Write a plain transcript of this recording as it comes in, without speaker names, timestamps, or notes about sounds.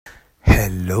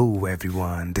Hello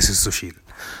everyone, this is Sushil.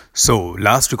 So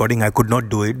last recording I could not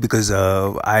do it because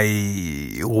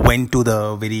I went to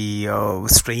the very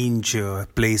strange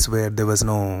place where there was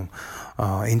no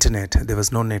internet, there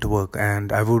was no network,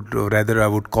 and I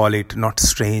would call it not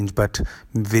strange but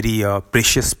very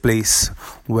precious place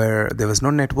where there was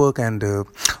no network, and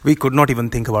we could not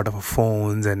even think about our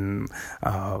phones and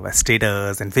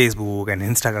status and Facebook and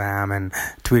Instagram and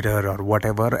Twitter or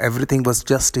whatever. Everything was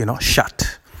just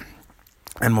shut,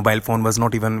 and mobile phone was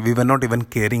not even, we were not even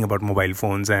caring about mobile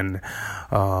phones. And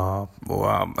I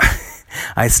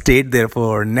stayed there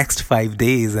for next 5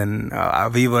 days, and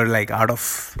we were like out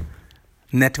of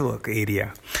network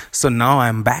area. So now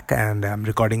I'm back and I'm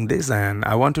recording this, and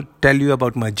I want to tell you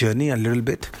about my journey a little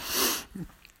bit.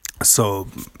 So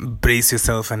brace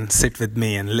yourself and sit with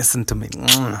me and listen to me.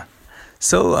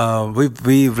 So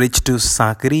we reached to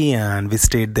Sakri and we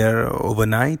stayed there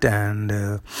overnight,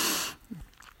 and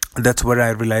that's where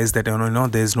I realized that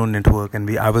there's no network, and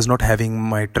I was not having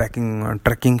my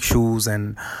trekking shoes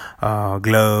and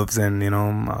gloves, and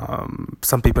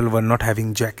some people were not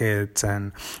having jackets,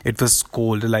 and it was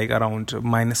cold, like around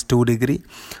 -2 degrees.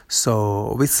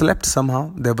 So we slept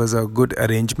somehow. There was a good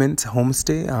arrangement,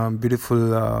 homestay,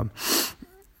 beautiful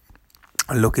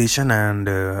location, and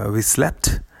we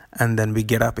slept, and then we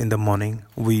get up in the morning.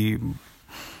 We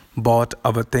bought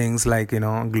our things like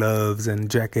gloves and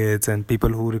jackets and people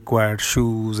who required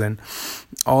shoes and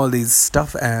all these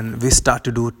stuff, and we start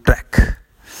to do trek.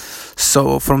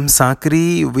 So from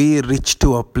Sakri we reached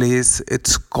to a place,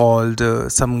 it's called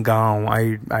some gaon.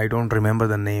 I don't remember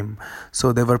the name.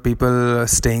 So there were people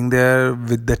staying there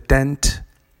with the tent.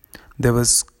 There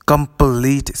was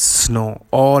complete snow,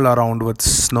 all around was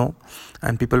snow,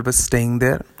 and people were staying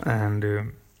there, and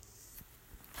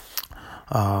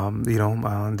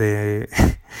they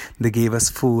they gave us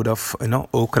food of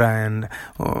okra and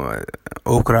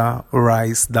okra,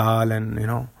 rice, dal, and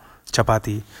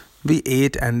chapati. We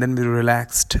ate, and then we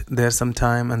relaxed there some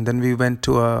time, and then we went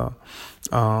to a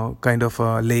kind of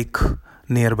a lake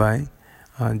nearby,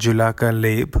 Julaka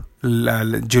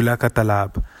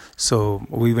Talab. So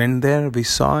we went there, we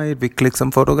saw it, we clicked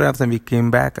some photographs, and we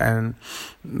came back, and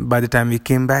by the time we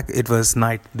came back it was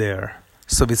night there.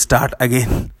 So we start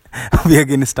again. We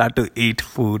again start to eat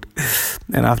food,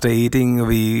 and after eating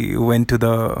we went to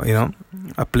the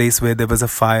a place where there was a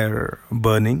fire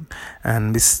burning,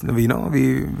 and we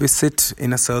sit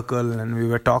in a circle, and we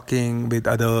were talking with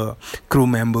other crew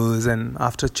members, and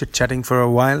after chit-chatting for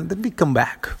a while, then we come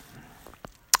back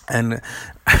and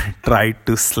tried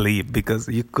to sleep, because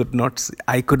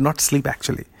I could not sleep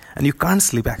actually, and you can't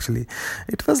sleep actually.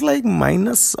 It was like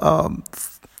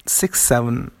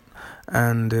 -6-7,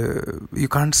 and you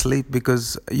can't sleep because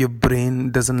your brain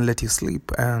doesn't let you sleep,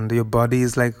 and your body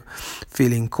is like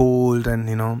feeling cold, and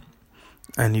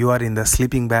and you are in the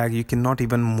sleeping bag. You cannot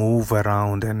even move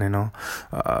around and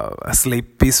sleep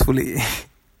peacefully.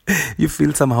 You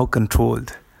feel somehow controlled.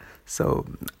 So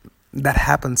that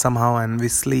happened somehow, and we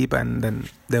sleep, and then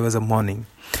there was a morning.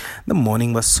 The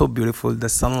morning was so beautiful.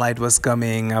 The sunlight was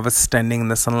coming. I was standing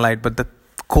in the sunlight, but the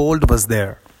cold was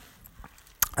there.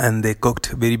 And they cooked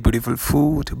very beautiful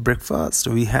food, breakfast.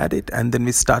 We had it, and then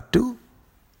we start to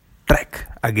trek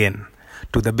again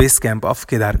to the base camp of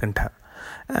Kedarkantha.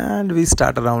 And we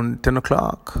start around 10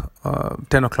 o'clock.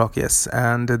 10 o'clock, yes.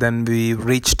 And then we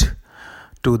reached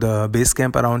to the base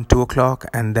camp around 2 o'clock,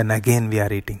 and then again we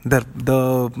are eating.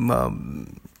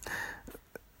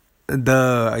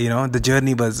 The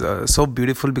journey was so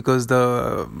beautiful because the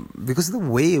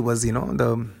way was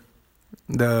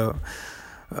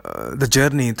the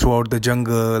journey throughout the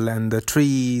jungle and the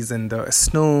trees and the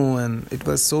snow, and it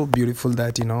was so beautiful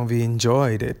that we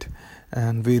enjoyed it.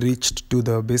 And we reached to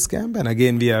the base camp, and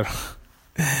again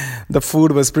the food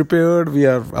was prepared. We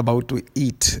are about to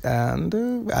eat, and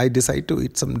I decided to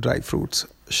eat some dry fruits.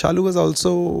 Shalu was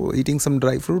also eating some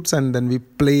dry fruits, and then we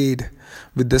played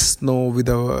with the snow with a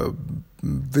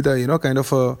kind of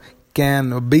a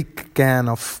big can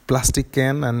of plastic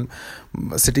can, and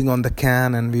sitting on the can,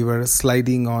 and we were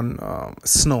sliding on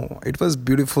snow. It was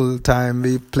beautiful time.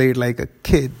 We played like a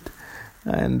kid,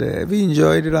 and we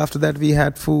enjoyed it. After that we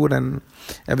had food, and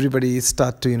everybody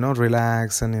start to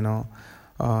relax and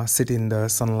sit in the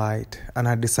sunlight, and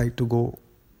I decided to go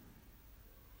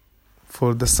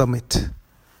for the summit.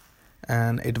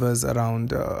 And it was around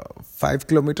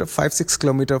 5-6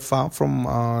 kilometers far from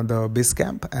the base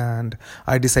camp, and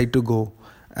I decided to go.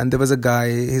 And there was a guy,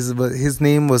 his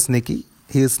name was Nicky.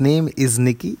 His name is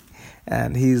Nicky,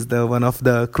 and he's the one of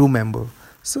the crew member.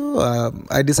 So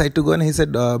I decided to go, and he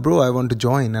said, bro, I want to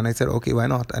join. And I said, okay, why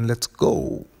not? And let's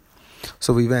go.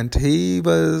 So we went. He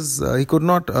could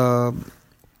not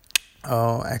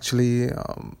actually.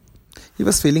 He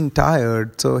was feeling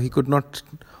tired, so he could not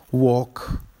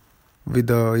walk with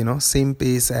the same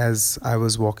pace as I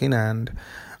was walking. And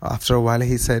after a while,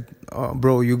 he said,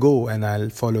 "Bro, you go, and I'll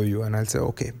follow you." And I'll say,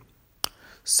 "Okay."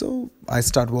 So I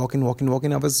start walking.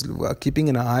 I was keeping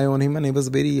an eye on him, and he was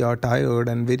very tired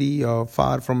and very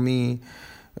far from me.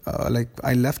 Like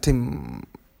I left him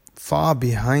far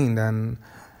behind, and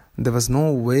there was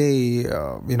no way,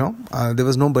 there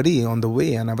was nobody on the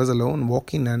way, and I was alone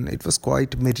walking, and it was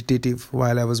quite meditative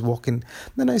while I was walking.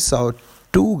 Then I saw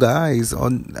two guys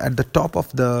at the top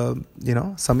of the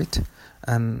summit,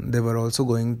 and they were also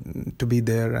going to be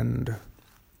there, and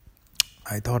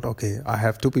I thought, okay, I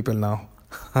have two people now.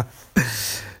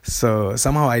 So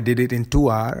somehow I did it in 2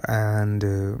 hours, and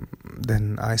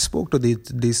then I spoke to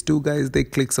these two guys. They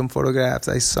clicked some photographs.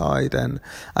 I saw it, and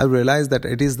I realized that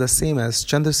it is the same as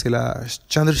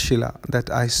Chandrashila that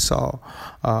I saw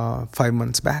 5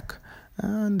 months back.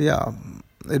 And yeah,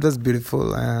 it was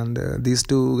beautiful. And these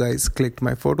two guys clicked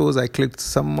my photos. I clicked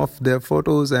some of their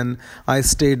photos, and I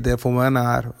stayed there for 1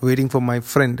 hour waiting for my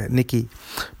friend Nikki,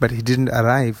 but he didn't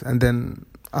arrive. And then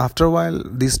after a while,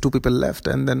 these two people left,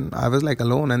 and then I was like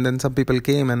alone. And then some people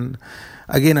came, and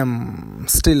again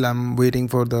I'm waiting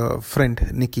for the friend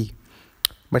Nikki,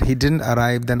 but he didn't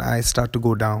arrive. Then I start to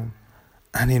go down,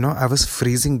 and I was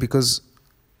freezing because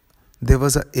there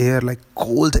was a air, like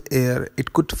cold air.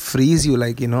 It could freeze you,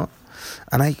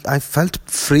 and I felt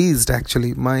freezed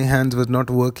actually. My hands were not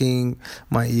working,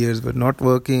 my ears were not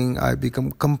working. I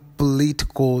become complete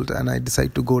cold, and I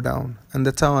decided to go down, and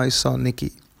that's how I saw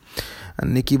Nikki.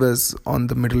 And Nikki was on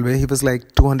the middle way. He was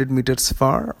like 200 meters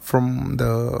far from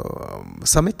the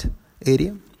summit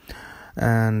area.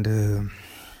 And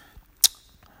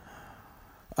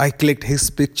I clicked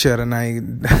his picture, and I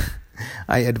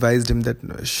I advised him that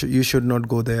you should not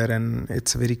go there, and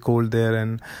it's very cold there,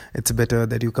 and it's better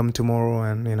that you come tomorrow.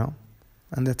 And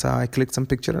and that's how I clicked some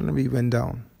picture, and we went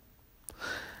down.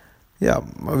 Yeah,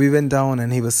 we went down,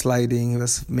 and he was sliding. He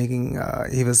was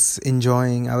he was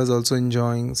enjoying. I was also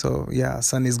enjoying. So yeah,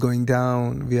 sun is going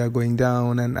down. We are going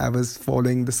down, and I was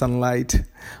following the sunlight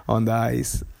on the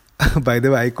ice. By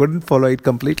the way, I couldn't follow it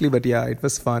completely, but yeah, it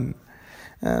was fun.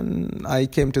 And I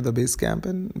came to the base camp,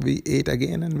 and we ate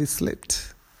again, and we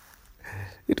slept.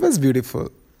 It was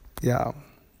beautiful. Yeah.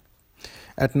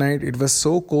 At night, it was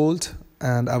so cold,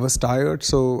 and I was tired,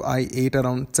 so I ate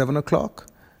around 7 o'clock.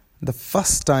 The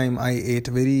first time I ate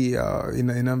very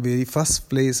in a very first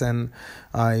place, and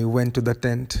I went to the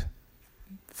tent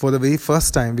for the very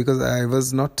first time because I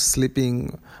was not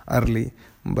sleeping early.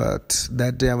 But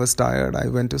that day I was tired. I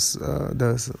went to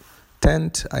the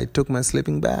tent. I took my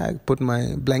sleeping bag, put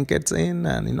my blankets in,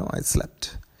 and I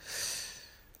slept.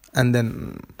 And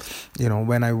then,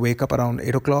 when I wake up around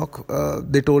 8 o'clock,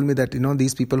 they told me that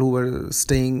these people who were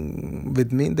staying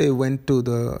with me, they went to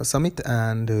the summit,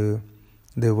 and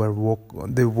they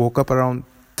woke up around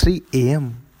 3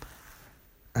 a.m.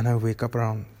 and I wake up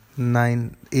around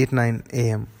 9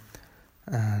 a.m.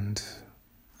 and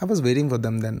I was waiting for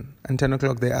them then. And 10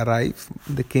 o'clock they arrived.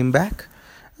 They came back,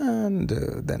 and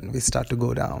then we start to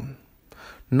go down.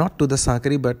 Not to the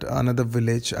Sakari, but another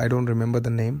village. I don't remember the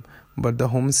name, but the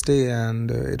homestay, and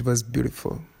it was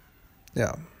beautiful.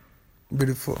 Yeah,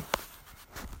 beautiful.